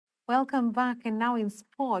Welcome back. And now in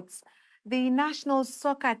sports, the national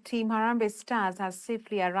soccer team Harambee Stars has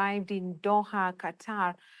safely arrived in Doha,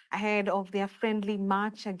 Qatar, ahead of their friendly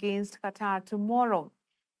match against Qatar tomorrow.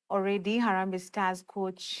 Already, Harambee Stars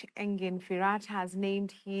coach Engin Firat has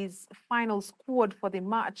named his final squad for the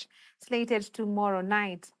match slated tomorrow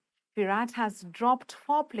night. Firat has dropped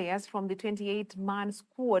 4 players from the 28-man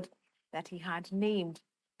squad that he had named.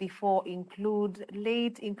 Before include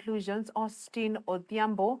late inclusions Austin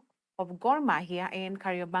Odhiambo of Gor Mahia and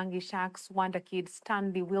Kariobangi Sharks wonderkid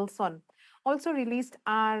Stanley Wilson. Also released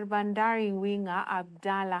are Bandari winger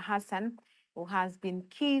Abdallah Hassan, who has been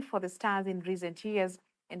key for the Stars in recent years,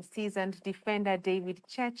 and seasoned defender David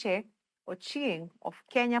Cheche Ochieng of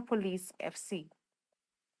Kenya Police FC.